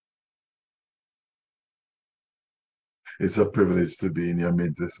It's a privilege to be in your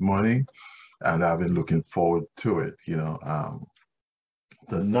midst this morning, and I've been looking forward to it.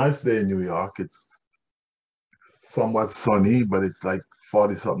 It's a nice day in New York. It's somewhat sunny, but it's like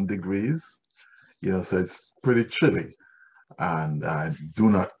 40 something degrees, so it's pretty chilly. And I do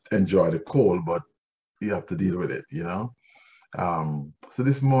not enjoy the cold, but you have to deal with it. So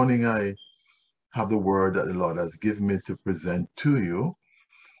this morning I have the word that the Lord has given me to present to you,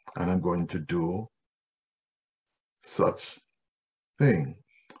 and I'm going to do such thing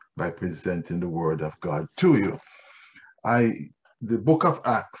by presenting the word of God to you. The book of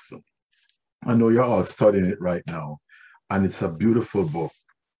Acts, I know you're all studying it right now, and it's a beautiful book,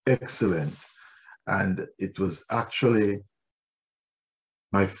 excellent. And it was actually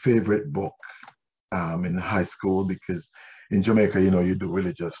my favorite book in high school, because in Jamaica, you do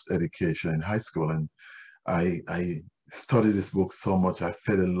religious education in high school. And I studied this book so much, I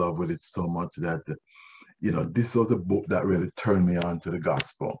fell in love with it so much that, this was a book that really turned me on to the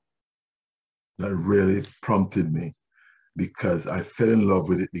gospel, that really prompted me, because I fell in love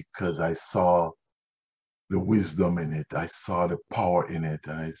with it because I saw the wisdom in it. I saw the power in it.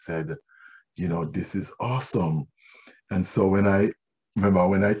 And I said, this is awesome. And so when I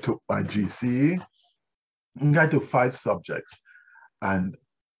took my GCE, I took 5 subjects, and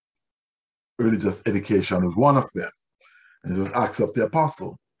religious education was one of them. And it was Acts of the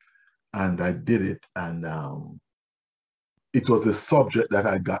Apostle. And I did it. And it was the subject that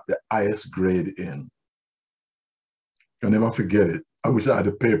I got the highest grade in. I'll never forget it. I wish I had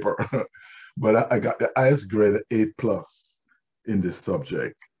a paper, but I got the highest grade, 8+ in this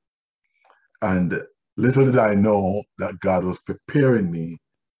subject. And little did I know that God was preparing me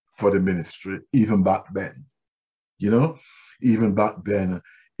for the ministry, even back then. Even back then,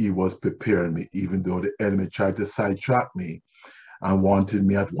 he was preparing me, even though the enemy tried to sidetrack me and wanted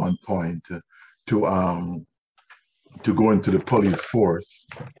me at one point to go into the police force.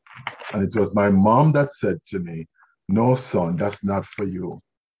 And it was my mom that said to me, "No, son, that's not for you."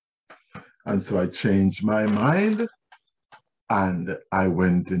 And so I changed my mind, and I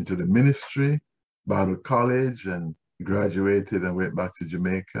went into the ministry, Bible college, and graduated and went back to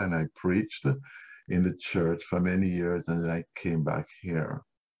Jamaica, and I preached in the church for many years, and then I came back here.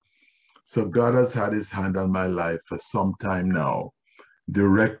 So God has had his hand on my life for some time now,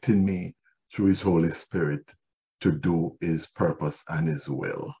 directing me through his Holy Spirit to do his purpose and his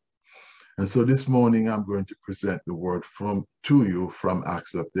will. And so this morning I'm going to present the word to you from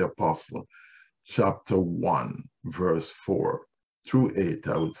Acts of the Apostle, chapter 1, verse 4 through 8,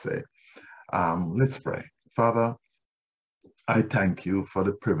 I would say. Let's pray. Father, I thank you for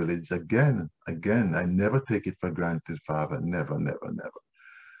the privilege again. I never take it for granted, Father, never, never, never,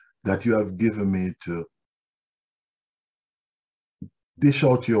 that you have given me to dish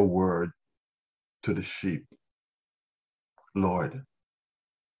out your word to the sheep. Lord,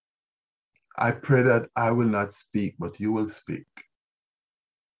 I pray that I will not speak, but you will speak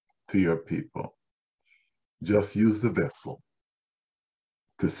to your people. Just use the vessel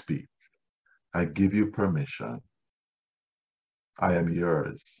to speak. I give you permission. I am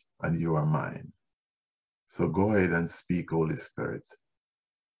yours and you are mine. So go ahead and speak, Holy Spirit,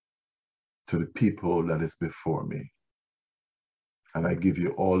 to the people that is before me. And I give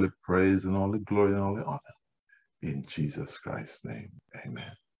you all the praise and all the glory and all the honor. In Jesus Christ's name,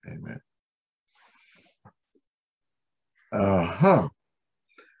 amen. Amen.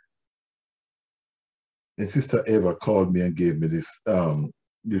 And Sister Eva called me and gave me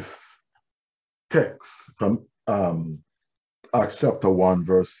this text from Acts chapter 1,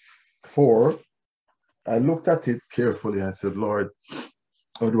 verse 4. I looked at it carefully and I said, Lord,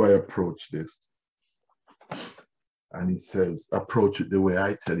 how do I approach this? And he says, approach it the way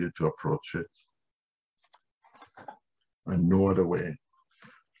I tell you to approach it, and no other way.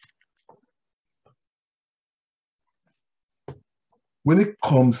 When it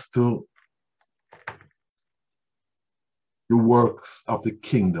comes to the works of the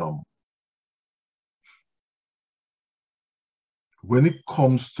kingdom, when it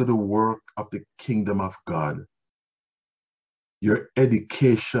comes to the work of the kingdom of God, your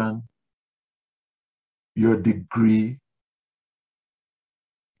education, your degree,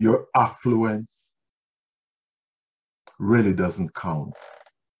 your affluence really doesn't count.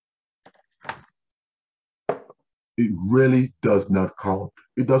 It really does not count.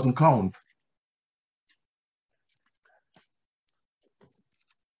 It doesn't count.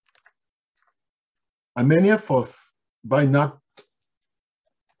 And many of us, by not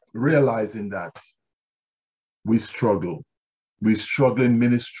realizing that, we struggle. We struggle in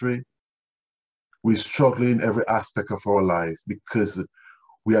ministry. We struggle in every aspect of our life because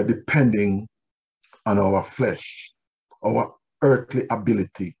we are depending on our flesh. our earthly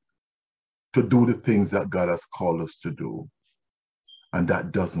ability to do the things that God has called us to do. And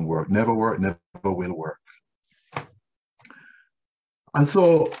that doesn't work, never will work. And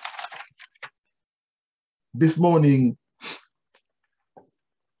so this morning,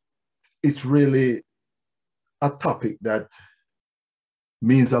 it's really a topic that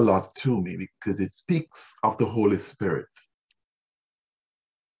means a lot to me because it speaks of the Holy Spirit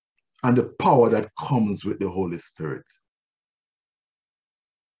and the power that comes with the Holy Spirit.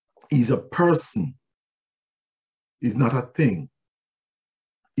 He's a person. He's not a thing.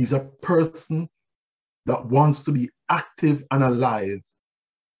 He's a person that wants to be active and alive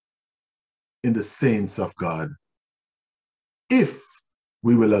in the saints of God, if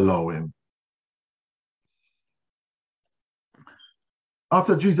we will allow him.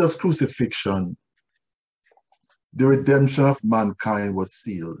 After Jesus' crucifixion, the redemption of mankind was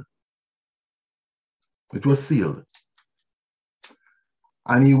sealed. It was sealed.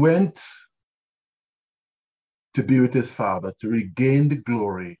 And he went to be with his Father to regain the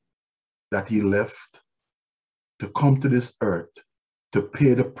glory that he left, to come to this earth, to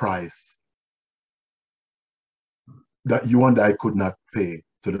pay the price that you and I could not pay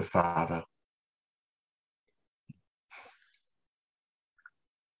to the Father.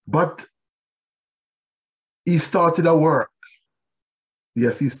 But he started a work.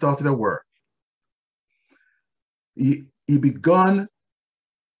 Yes, he started a work. He began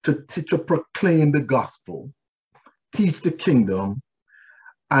to proclaim the gospel, teach the kingdom,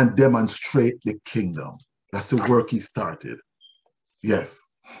 and demonstrate the kingdom. That's the work he started. Yes.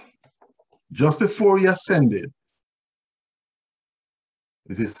 Just before he ascended,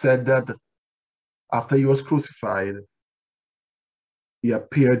 it is said that after he was crucified, he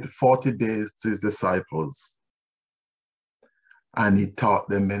appeared 40 days to his disciples, and he taught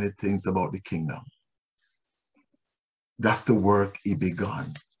them many things about the kingdom. That's the work he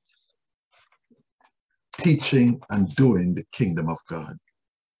began. Teaching and doing the kingdom of God.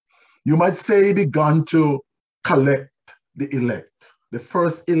 You might say he began to collect the elect. The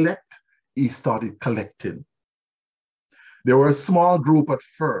first elect, he started collecting. They were a small group at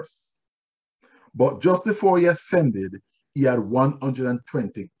first, but just before he ascended, he had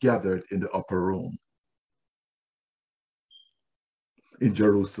 120 gathered in the upper room in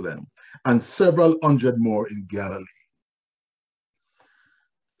Jerusalem, and several hundred more in Galilee.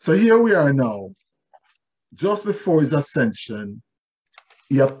 So here we are now. Just before his ascension,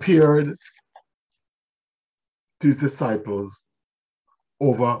 he appeared to his disciples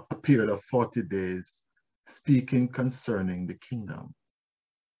over a period of 40 days, speaking concerning the kingdom.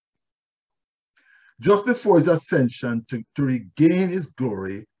 Just before his ascension, to regain his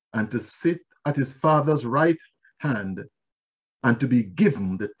glory and to sit at his Father's right hand and to be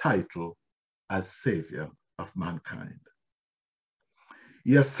given the title as Savior of mankind.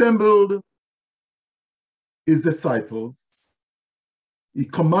 He assembled his disciples. He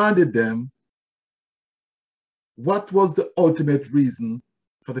commanded them. What was the ultimate reason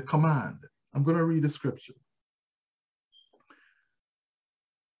for the command? I'm going to read the scripture.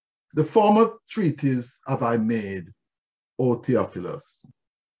 The former treatise have I made, O Theophilus.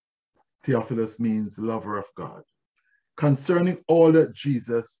 Theophilus means lover of God. Concerning all that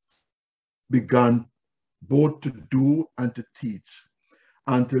Jesus began both to do and to teach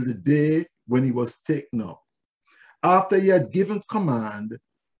until the day when he was taken up, after he had given command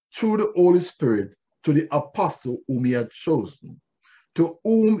through the Holy Spirit to the apostle whom he had chosen, to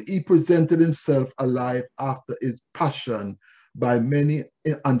whom he presented himself alive after his passion by many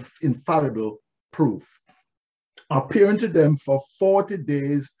infallible proof, appearing to them for 40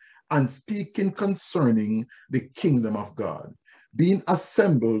 days and speaking concerning the kingdom of God. Being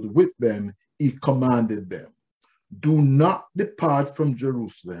assembled with them, he commanded them, do not depart from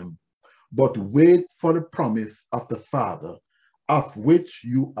Jerusalem, but wait for the promise of the Father, of which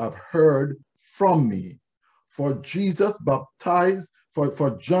you have heard from me. For John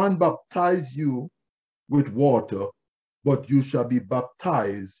baptized you with water, but you shall be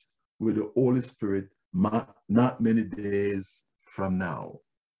baptized with the Holy Spirit not many days from now.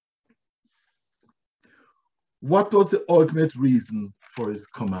 What was the ultimate reason for his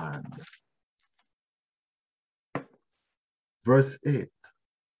command? Verse 8,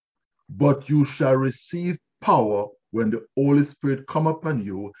 but you shall receive power when the Holy Spirit come upon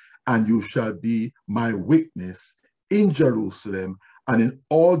you, and you shall be my witness in Jerusalem and in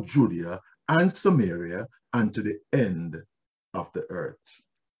all Judea and Samaria and to the end of the earth.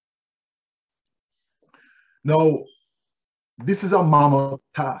 Now, this is a mammoth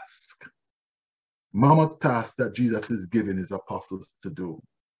task that Jesus is giving his apostles to do.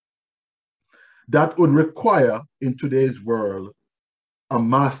 that would require in today's world a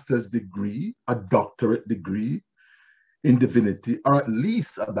master's degree, a doctorate degree in divinity, or at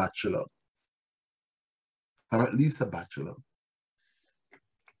least a bachelor. Or at least a bachelor.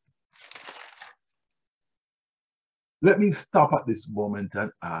 Let me stop at this moment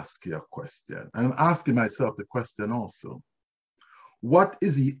and ask you a question. I'm asking myself the question also. What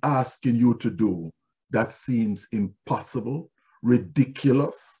is he asking you to do that seems impossible,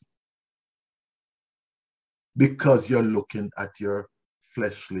 ridiculous, because you're looking at your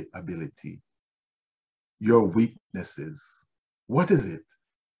fleshly ability, your weaknesses? What is it?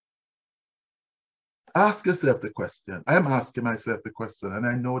 Ask yourself the question. I am asking myself the question, and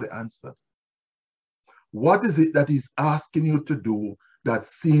I know the answer. What is it that he's asking you to do that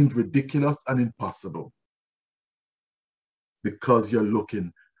seems ridiculous and impossible? Because you're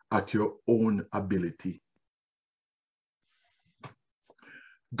looking at your own ability.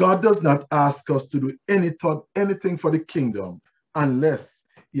 God does not ask us to do anything for the kingdom unless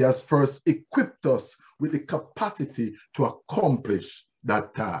he has first equipped us with the capacity to accomplish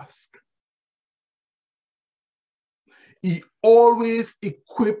that task. He always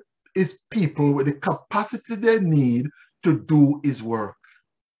equips his people with the capacity they need to do his work.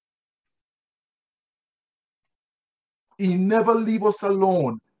 He never leaves us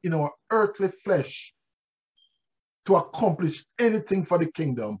alone in our earthly flesh to accomplish anything for the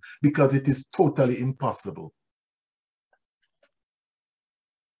kingdom because it is totally impossible.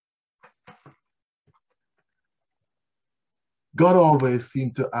 God always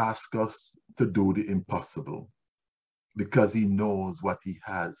seems to ask us to do the impossible because he knows what he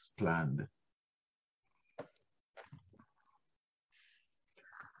has planned.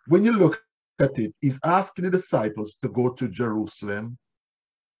 When you look at it, he's asking the disciples to go to Jerusalem.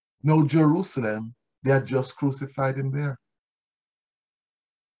 No, Jerusalem, they had just crucified him there.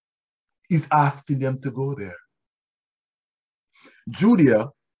 He's asking them to go there. Judea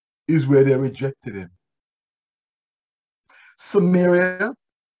is where they rejected him. Samaria,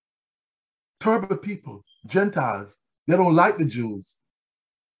 terrible people, Gentiles, they don't like the Jews.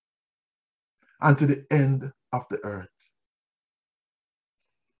 And to the end of the earth.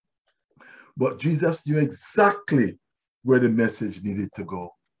 But Jesus knew exactly where the message needed to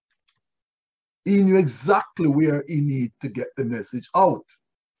go. He knew exactly where he needed to get the message out.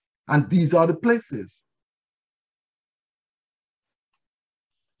 And these are the places.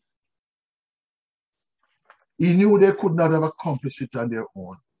 He knew they could not have accomplished it on their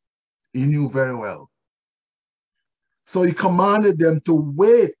own. He knew very well. So he commanded them to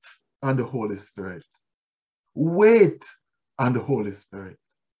wait on the Holy Spirit. Wait on the Holy Spirit.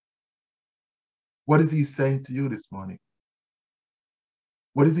 What is he saying to you this morning?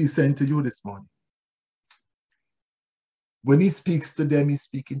 What is he saying to you this morning? When he speaks to them, he's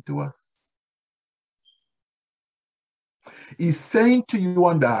speaking to us. He's saying to you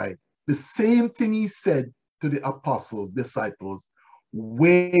and I the same thing he said to the apostles, disciples.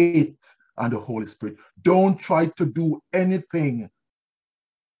 Wait on the Holy Spirit. Don't try to do anything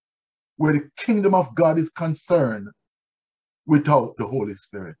where the kingdom of God is concerned without the Holy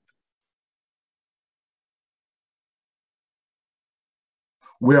Spirit.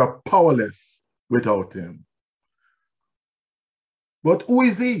 We are powerless without him. But who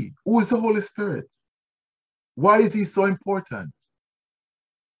is he? Who is the Holy Spirit? Why is he so important?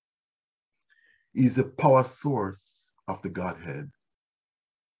 He's the power source of the Godhead.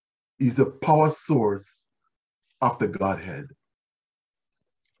 He's the power source of the Godhead.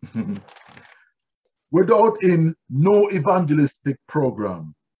 Without him, no evangelistic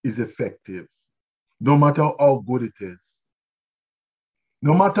program is effective, no matter how good it is.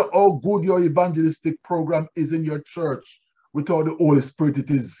 No matter how good your evangelistic program is in your church, without the Holy Spirit,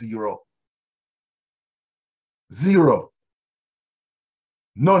 it is zero. Zero.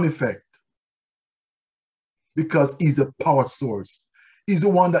 None effect. Because he's the power source. He's the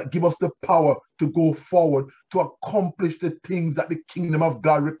one that gives us the power to go forward, to accomplish the things that the kingdom of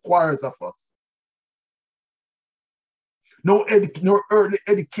God requires of us. No earthly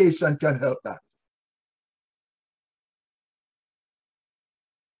education can help that.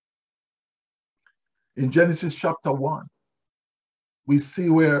 In Genesis chapter 1, we see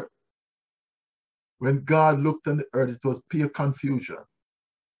where when God looked on the earth, it was pure confusion.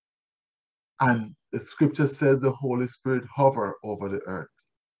 And the scripture says the Holy Spirit hovered over the earth.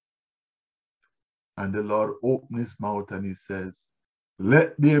 And the Lord opened his mouth and he says,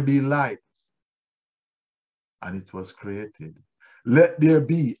 let there be light. And it was created. Let there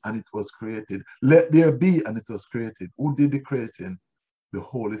be, and it was created. Let there be, and it was created. Who did the creating? The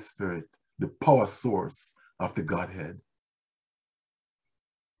Holy Spirit, the power source of the Godhead.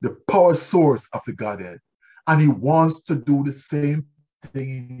 the power source of the Godhead. And he wants to do the same thing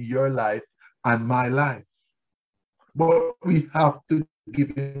in your life and my life. But we have to give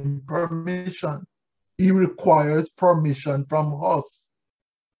him permission. He requires permission from us.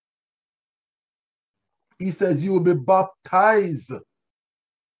 He says you will be baptized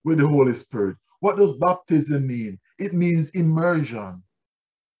with the Holy Spirit. What does baptism mean? It means immersion.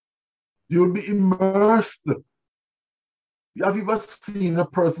 You will be immersed. Have you ever seen a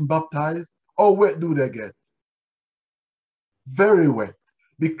person baptized? How wet do they get? Very wet,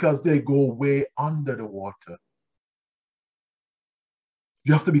 because they go way under the water.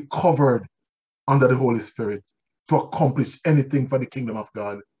 You have to be covered under the Holy Spirit to accomplish anything for the kingdom of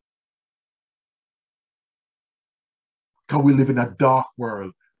God. Because we live in a dark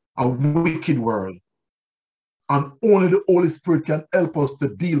world, a wicked world. And only the Holy Spirit can help us to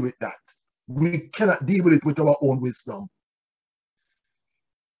deal with that. We cannot deal with it with our own wisdom.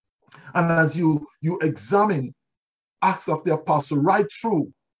 And as you examine Acts of the Apostle right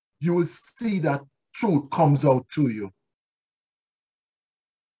through, you will see that truth comes out to you.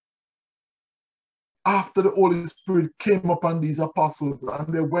 After the Holy Spirit came upon these apostles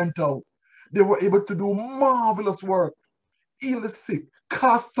and they went out, they were able to do marvelous work, heal the sick,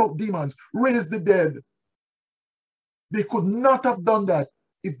 cast out demons, raise the dead. They could not have done that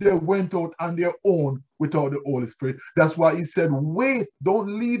if they went out on their own without the Holy Spirit. That's why he said, wait,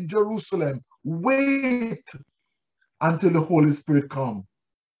 don't leave Jerusalem. Wait until the Holy Spirit comes.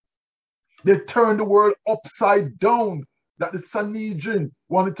 They turned the world upside down, that the Sanhedrin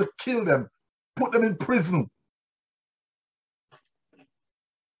wanted to kill them, put them in prison.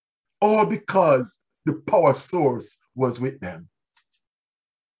 All because the power source was with them.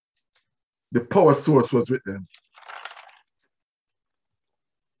 The power source was with them.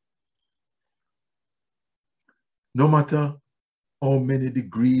 No matter how many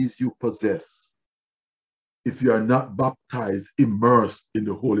degrees you possess, if you are not baptized, immersed in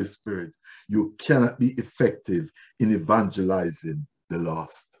the Holy Spirit, you cannot be effective in evangelizing the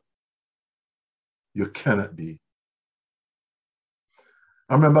lost. You cannot be.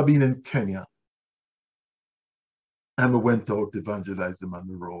 I remember being in Kenya and we went out evangelizing on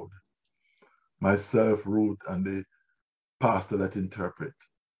the road. Myself, Ruth, and the pastor that interpret.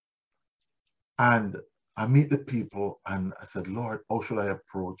 And I meet the people and I said, Lord, how should I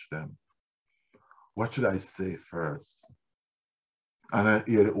approach them? What should I say first? And I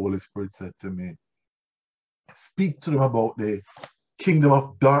hear the Holy Spirit said to me, speak to them about the kingdom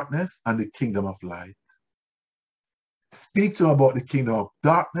of darkness and the kingdom of light. Speak to them about the kingdom of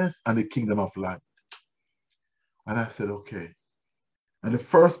darkness and the kingdom of light. And I said, okay. And the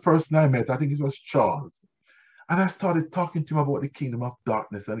first person I met, I think it was Charles. And I started talking to him about the kingdom of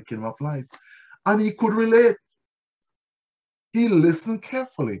darkness and the kingdom of light. And he could relate. He listened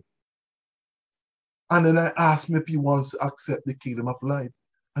carefully. And then I asked him if he wants to accept the kingdom of light.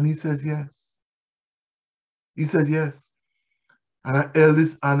 And he says, yes. He said, yes. And I held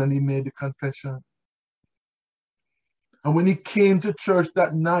his hand and he made the confession. And when he came to church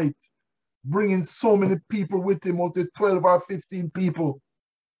that night, bringing so many people with him, mostly 12 or 15 people,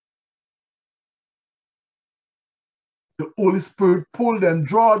 the Holy Spirit pulled them,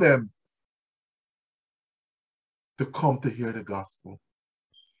 draw them to come to hear the gospel.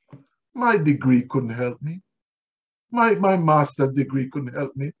 My degree couldn't help me. My master's degree couldn't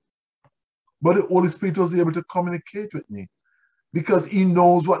help me. But the Holy Spirit was able to communicate with me because he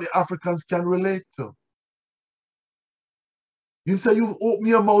knows what the Africans can relate to. You say, you open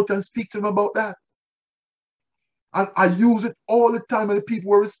your mouth and speak to them about that. And I use it all the time and the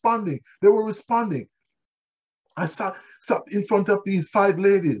people were responding. They were responding. I sat in front of these 5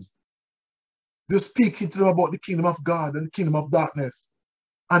 ladies. They're speaking to them about the kingdom of God and the kingdom of darkness.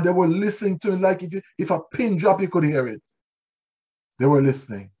 And they were listening to it like if a pin drop, you could hear it. They were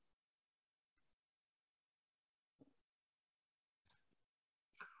listening.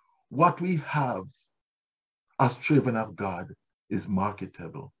 What we have as children of God is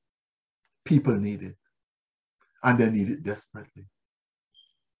marketable. People need it. And they need it desperately.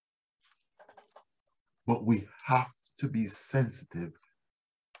 But we have to be sensitive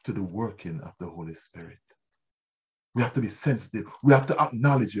to the working of the Holy Spirit. We have to be sensitive. We have to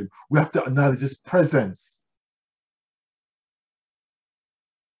acknowledge him. We have to acknowledge his presence.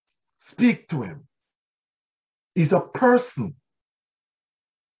 Speak to him. He's a person.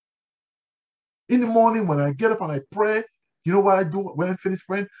 In the morning when I get up and I pray, you know what I do when I finish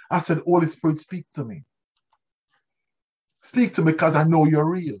praying? I said, Holy Spirit, speak to me. Speak to me because I know you're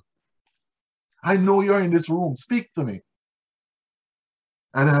real. I know you're in this room. Speak to me.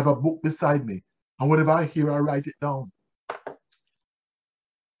 And I have a book beside me. And whatever I hear, I write it down.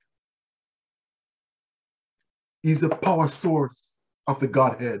 He's the power source of the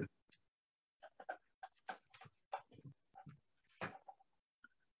Godhead.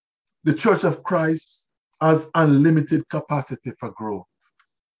 The Church of Christ has unlimited capacity for growth.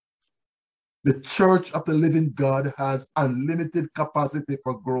 The Church of the Living God has unlimited capacity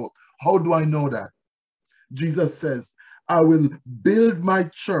for growth. How do I know that? Jesus says, I will build my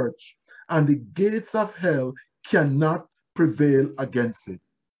church, and the gates of hell cannot prevail against it.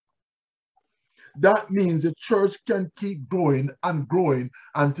 That means the church can keep growing and growing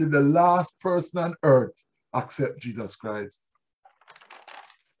until the last person on earth accepts Jesus Christ.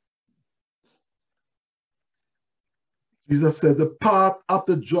 Jesus says, the path of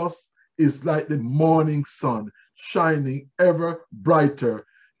the just is like the morning sun, shining ever brighter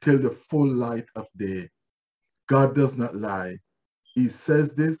till the full light of day. God does not lie. He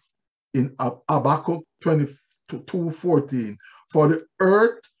says this in Habakkuk 22:14. For the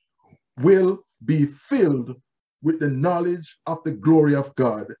earth will be filled with the knowledge of the glory of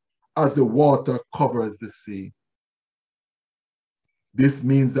God as the water covers the sea. This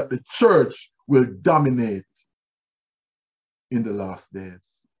means that the church will dominate in the last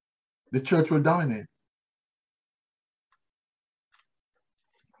days. The church will dominate.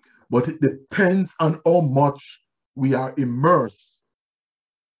 But it depends on how much we are immersed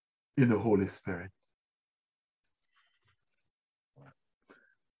in the Holy Spirit.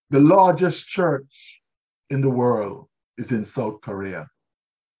 The largest church in the world is in South Korea.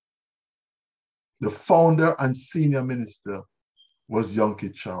 The founder and senior minister was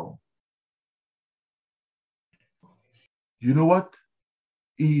Yongki Chow. You know what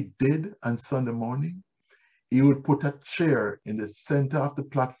he did on Sunday morning? He would put a chair in the center of the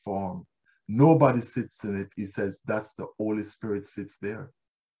platform. Nobody sits in it. He says, that's the Holy Spirit sits there.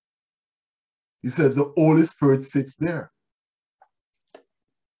 He says, the Holy Spirit sits there.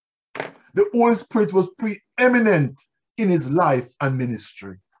 The Holy Spirit was preeminent in his life and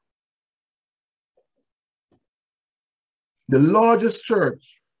ministry. The largest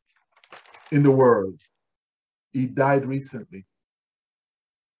church in the world, he died recently.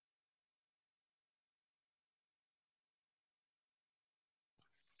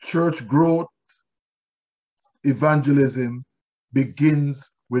 Church growth, evangelism begins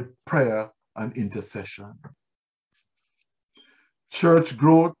with prayer and intercession. Church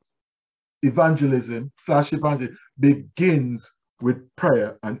growth, evangelism begins with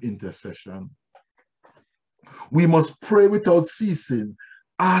prayer and intercession. We must pray without ceasing,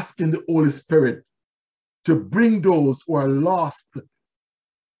 asking the Holy Spirit to bring those who are lost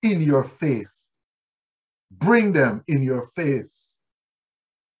in your face. Bring them in your face.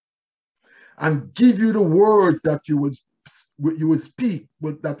 And give you the words that you would speak,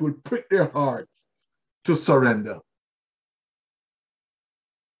 that would prick their heart to surrender.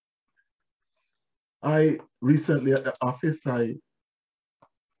 I recently at the office, I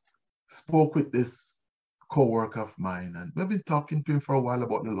spoke with this co-worker of mine, and we've been talking to him for a while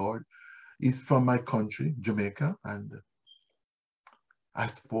about the Lord. He's from my country, Jamaica, and I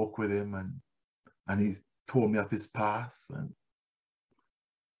spoke with him, and he told me of his past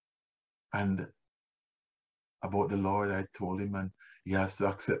and about the Lord. I told him, and he has to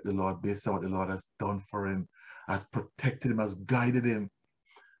accept the Lord based on what the Lord has done for him, has protected him, has guided him.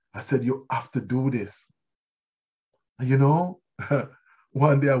 I said, you have to do this. And you know,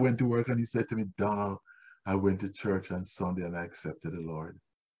 one day I went to work and he said to me, Donald, I went to church on Sunday and I accepted the Lord.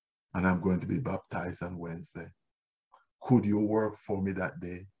 And I'm going to be baptized on Wednesday. Could you work for me that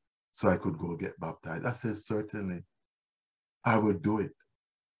day so I could go get baptized? I said, certainly. I will do it.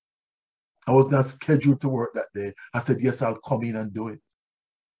 I was not scheduled to work that day. I said, yes, I'll come in and do it.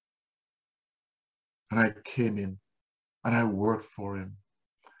 And I came in and I worked for him.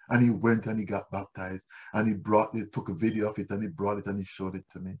 And he went and he got baptized. And he took a video of it and he brought it and he showed it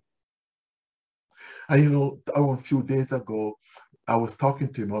to me. And you know, a few days ago, I was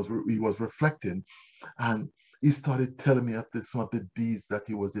talking to him, he was reflecting, and he started telling me of some of the deeds that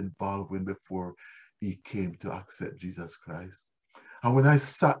he was involved in before he came to accept Jesus Christ. And when I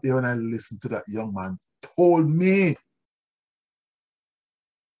sat there and I listened to that young man told me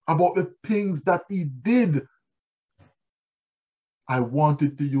about the things that he did, I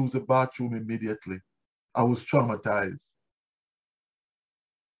wanted to use the bathroom immediately. I was traumatized.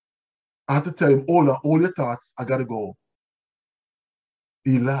 I had to tell him, hold on, hold your thoughts, I gotta go.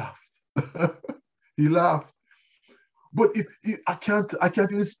 He laughed. He laughed. But I can't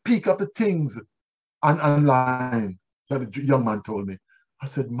even speak of the things online that the young man told me. I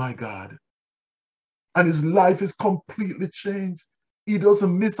said, my God. And his life is completely changed. He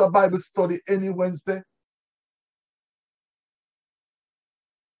doesn't miss a Bible study any Wednesday.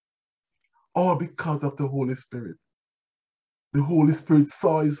 All because of the Holy Spirit. The Holy Spirit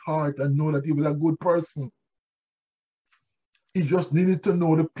saw his heart and knew that he was a good person. He just needed to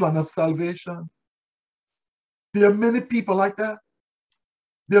know the plan of salvation. There are many people like that.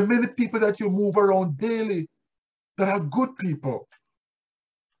 There are many people that you move around daily that are good people.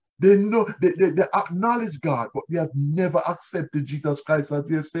 They know, they acknowledge God, but they have never accepted Jesus Christ as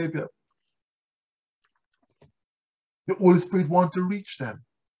their Savior. The Holy Spirit wants to reach them.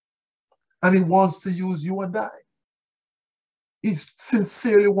 And he wants to use you and I. He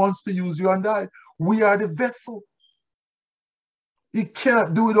sincerely wants to use you and I. We are the vessel. He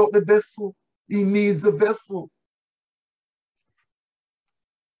cannot do without the vessel. He needs the vessel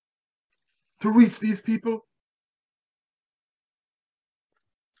to reach these people.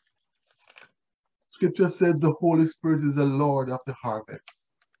 Scripture says the Holy Spirit is the Lord of the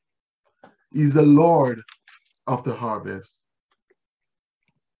harvest. He's the Lord of the harvest.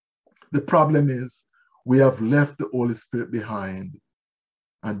 The problem is we have left the Holy Spirit behind,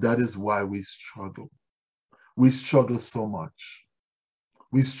 and that is why we struggle. We struggle so much.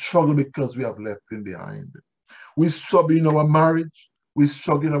 We struggle because we have left him behind. We struggle in our marriage. We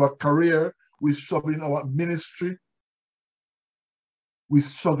struggle in our career. We struggle in our ministry. We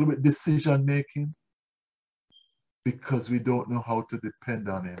struggle with decision making because we don't know how to depend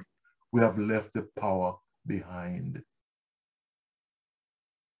on him. We have left the power behind.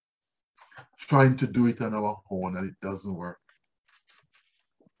 Trying to do it on our own, and it doesn't work.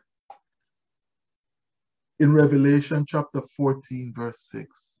 In Revelation chapter 14, verse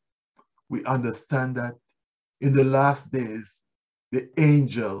 6, we understand that in the last days, the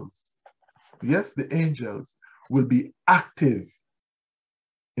angels, yes, the angels will be active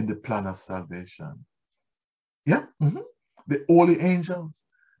in the plan of salvation. Yeah, the holy angels,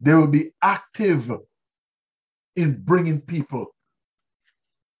 they will be active in bringing people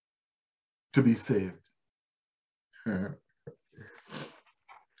to be saved. Do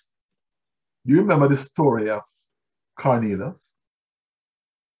you remember the story of Cornelius?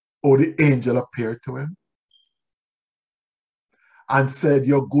 Or the angel appeared to him and said,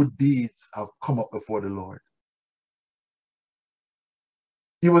 your good deeds have come up before the Lord.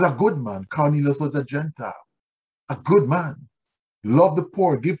 He was a good man. Cornelius was a Gentile, a good man. Love the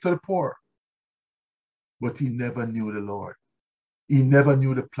poor, give to the poor. But he never knew the Lord. He never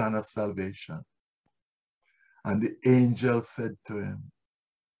knew the plan of salvation. And the angel said to him,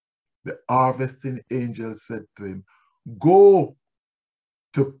 the harvesting angel said to him, go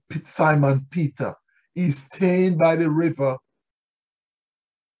to Simon Peter. He's staying by the river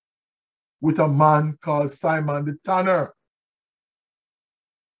with a man called Simon the tanner.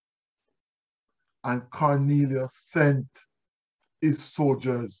 And Cornelius sent his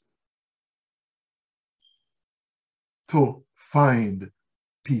soldiers to find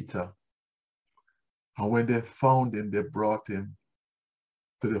Peter. And when they found him, they brought him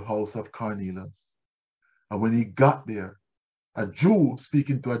to the house of Cornelius. And when he got there, a Jew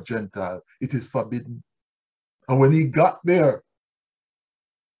speaking to a Gentile, it is forbidden. And when he got there,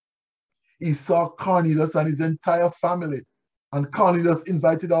 he saw Cornelius and his entire family. And Cornelius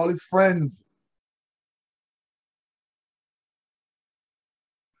invited all his friends.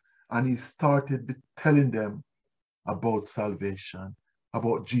 And he started telling them about salvation,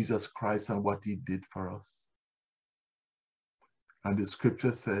 about Jesus Christ and what he did for us. And the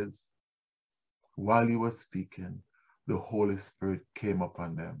scripture says, while he was speaking, the Holy Spirit came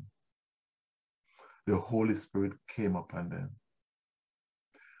upon them. The Holy Spirit came upon them.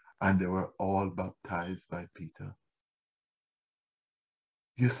 And they were all baptized by Peter.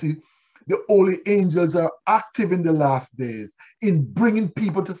 You see, the holy angels are active in the last days in bringing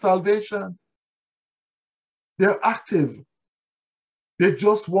people to salvation. They're active. They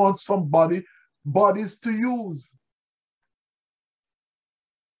just want bodies to use.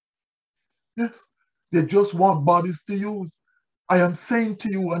 Yes, they just want bodies to use. I am saying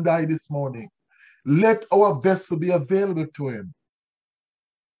to you and I this morning, let our vessel be available to him.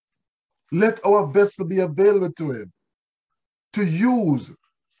 Let our vessel be available to him to use,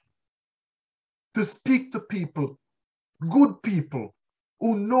 to speak to people, good people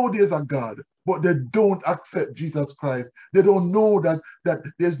who know there's a God, but they don't accept Jesus Christ. They don't know that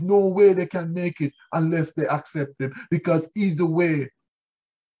there's no way they can make it unless they accept him, because he's the way,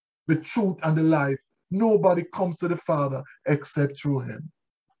 the truth, and the life. Nobody comes to the Father except through him.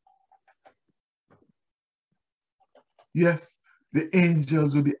 Yes, the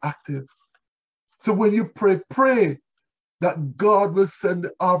angels will be active. So when you pray, pray that God will send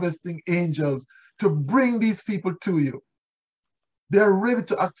the harvesting angels to bring these people to you. They're ready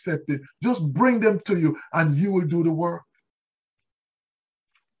to accept it. Just bring them to you and you will do the work.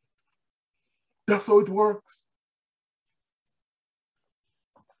 That's how it works.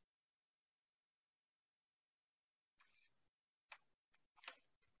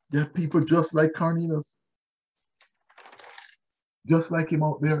 There are people just like Cornelius, just like him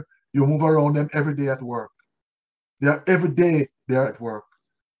out there. You move around them every day at work. They are every day they're at work.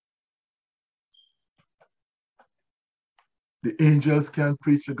 The angels can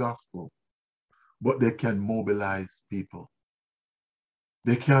preach the gospel, but they can mobilize people.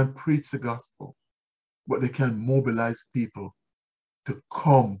 They can't preach the gospel, but they can mobilize people to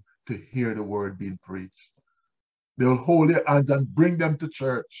come to hear the word being preached. They'll hold their hands and bring them to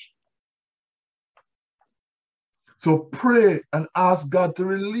church. So pray and ask God to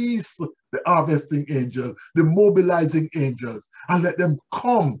release the harvesting angel, the mobilizing angels, and let them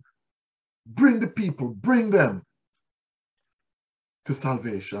come. Bring the people, bring them to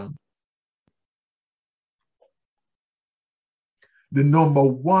salvation. The number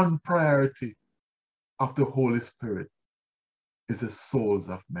one priority of the Holy Spirit is the souls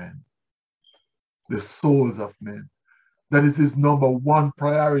of men. The souls of men. That is his number one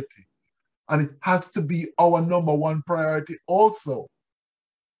priority. And it has to be our number one priority also.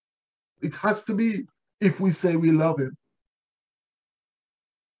 It has to be if we say we love him.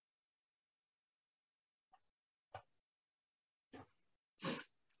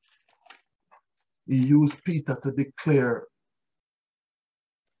 He used Peter to declare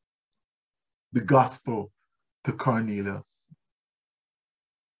the gospel to Cornelius.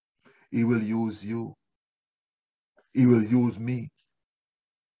 He will use you. He will use me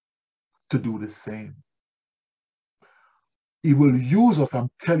to do the same. He will use us, I'm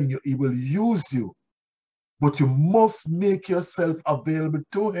telling you, he will use you. But you must make yourself available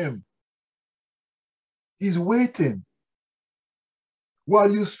to him. He's waiting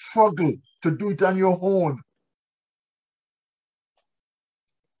while you struggle to do it on your own.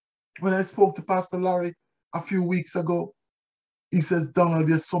 When I spoke to Pastor Larry a few weeks ago, he says, Donald,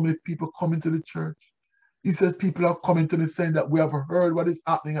 there's so many people coming to the church. He says people are coming to me saying that we have heard what is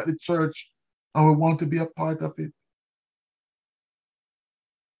happening at the church and we want to be a part of it.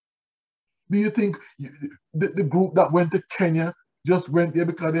 Do you think the group that went to Kenya just went there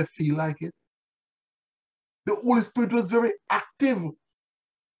because they feel like it? The Holy Spirit was very active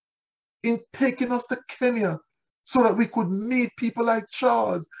in taking us to Kenya so that we could meet people like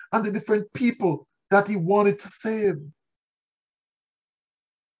Charles and the different people that he wanted to save.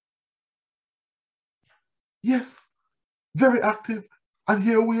 Yes, very active. And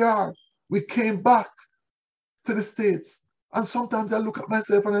here we are. We came back to the States. And sometimes I look at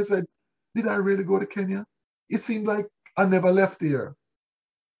myself and I said, did I really go to Kenya? It seemed like I never left here.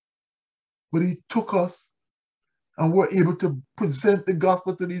 But he took us and were able to present the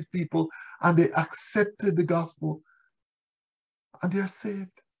gospel to these people, and they accepted the gospel and they are saved.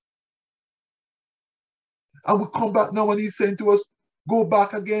 And we come back now and he's saying to us, go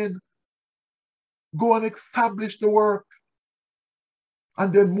back again. Go and establish the work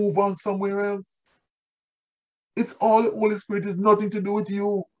and then move on somewhere else. It's all the Holy Spirit. It's nothing to do with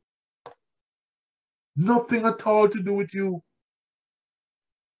you. Nothing at all to do with you.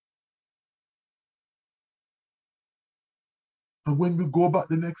 And when we go back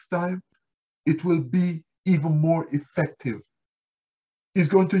the next time, it will be even more effective. He's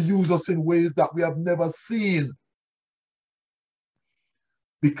going to use us in ways that we have never seen,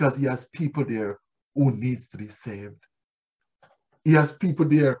 because he has people there who needs to be saved. He has people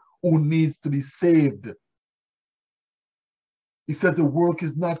there who needs to be saved. He says the work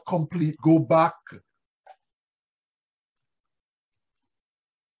is not complete. Go back.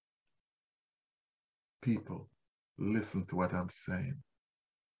 People, listen to what I'm saying.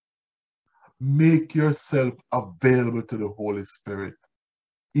 Make yourself available to the Holy Spirit.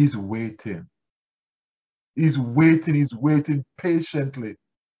 He's waiting. He's waiting. He's waiting patiently.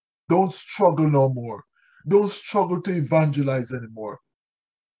 Don't struggle no more. Don't struggle to evangelize anymore.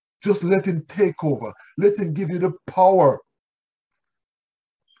 Just let him take over. Let him give you the power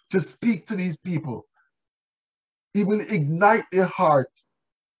to speak to these people. He will ignite their heart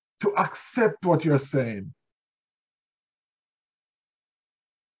to accept what you're saying.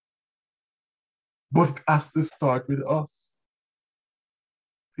 But it has to start with us.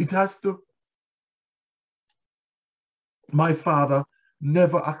 It has to. My father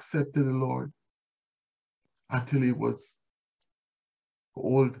never accepted the Lord until he was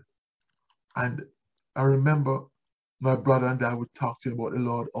old. And I remember my brother and I would talk to him about the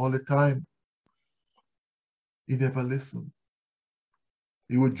Lord all the time. He never listened.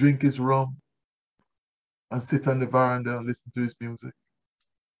 He would drink his rum and sit on the veranda and listen to his music.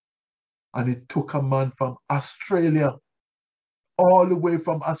 And it took a man from Australia all the way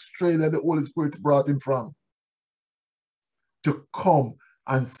from Australia, the Holy Spirit brought him from, to come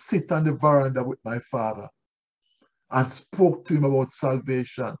and sit on the veranda with my father and spoke to him about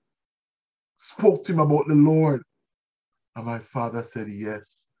salvation, spoke to him about the Lord. And my father said,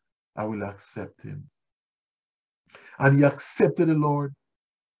 yes, I will accept him. And he accepted the Lord.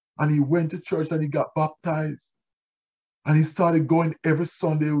 And he went to church and he got baptized. And he started going every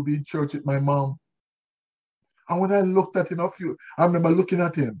Sunday. He would be in church with my mom. And when I looked at him, I remember looking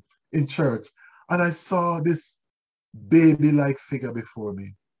at him in church, and I saw this baby-like figure before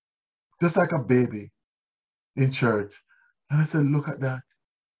me, just like a baby in church. And I said, look at that.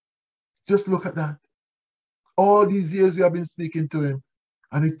 Just look at that. All these years we have been speaking to him,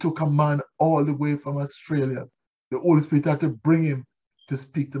 and it took a man all the way from Australia. The Holy Spirit had to bring him to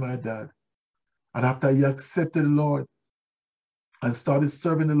speak to my dad. And after he accepted the Lord and started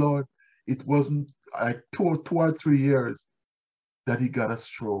serving the Lord, it wasn't like 2 or 3 years that he got a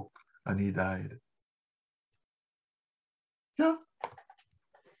stroke and he died. Yeah.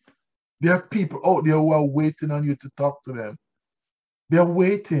 There are people out there who are waiting on you to talk to them. They're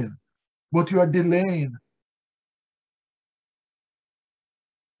waiting, but you are delaying.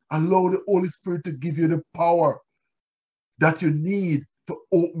 Allow the Holy Spirit to give you the power that you need to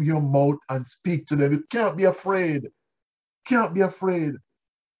open your mouth and speak to them. You can't be afraid. Can't be afraid.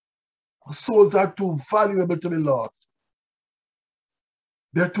 Souls are too valuable to be lost.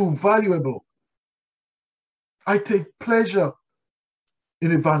 They're too valuable. I take pleasure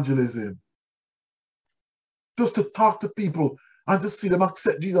in evangelism. Just to talk to people and to see them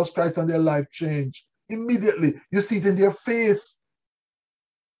accept Jesus Christ and their life change. Immediately, you see it in their face.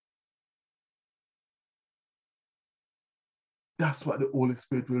 That's what the Holy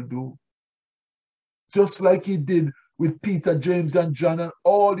Spirit will do. Just like he did with Peter, James, and John, and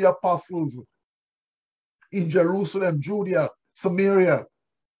all the apostles in Jerusalem, Judea, Samaria.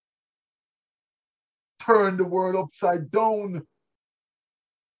 Turn the world upside down.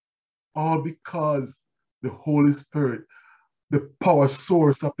 All because the Holy Spirit, the power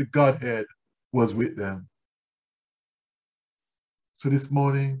source of the Godhead, was with them. So this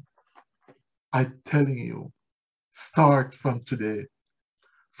morning, I'm telling you, start from today.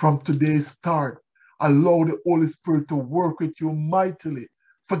 From today, start. Allow the Holy Spirit to work with you mightily.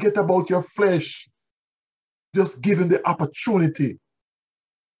 Forget about your flesh. Just give him the opportunity.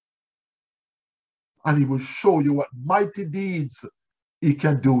 And he will show you what mighty deeds he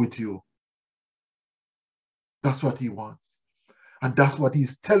can do with you. That's what he wants. And that's what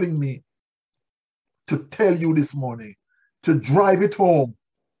he's telling me to tell you this morning, to drive it home,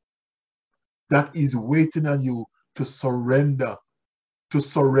 that he's waiting on you to surrender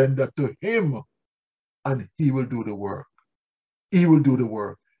to him, and he will do the work. He will do the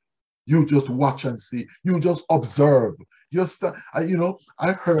work. You just watch and see. You just observe. Just,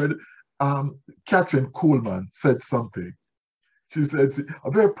 I heard Catherine Kuhlman said something. She said,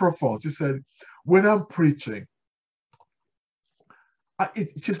 very profound. She said, when I'm preaching,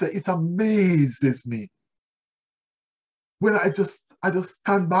 she said, it amazes me when I just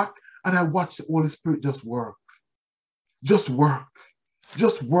stand back and I watch the Holy Spirit just work. Just work.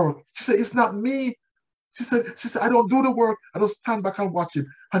 Just work. She said, it's not me. She said, I don't do the work. I just stand back and watch him,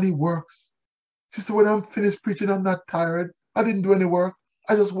 and he works. She said, when I'm finished preaching, I'm not tired. I didn't do any work.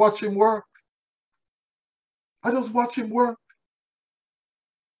 I just watch him work. I just watch him work.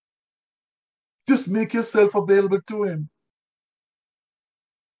 Just make yourself available to him.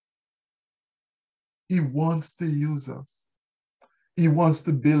 He wants to use us. He wants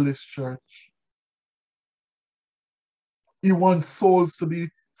to build his church. He wants souls to be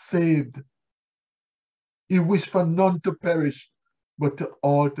saved. He wished for none to perish, but to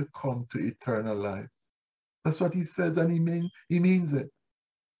all to come to eternal life. That's what he says, and he means it.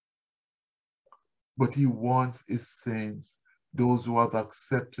 But he wants his saints, those who have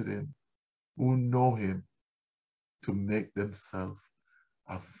accepted him, who know him, to make themselves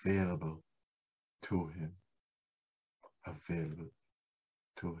available to him. Available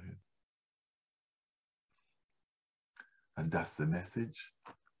to him. And that's the message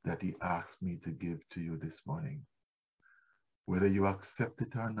that he asked me to give to you this morning. Whether you accept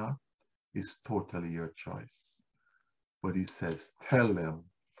it or not is totally your choice. But he says, tell them,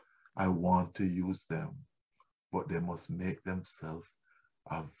 I want to use them, but they must make themselves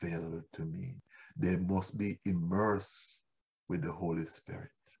available to me. They must be immersed with the Holy Spirit.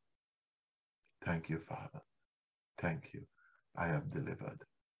 Thank you, Father. Thank you. I have delivered.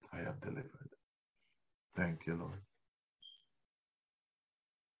 I have delivered. Thank you, Lord.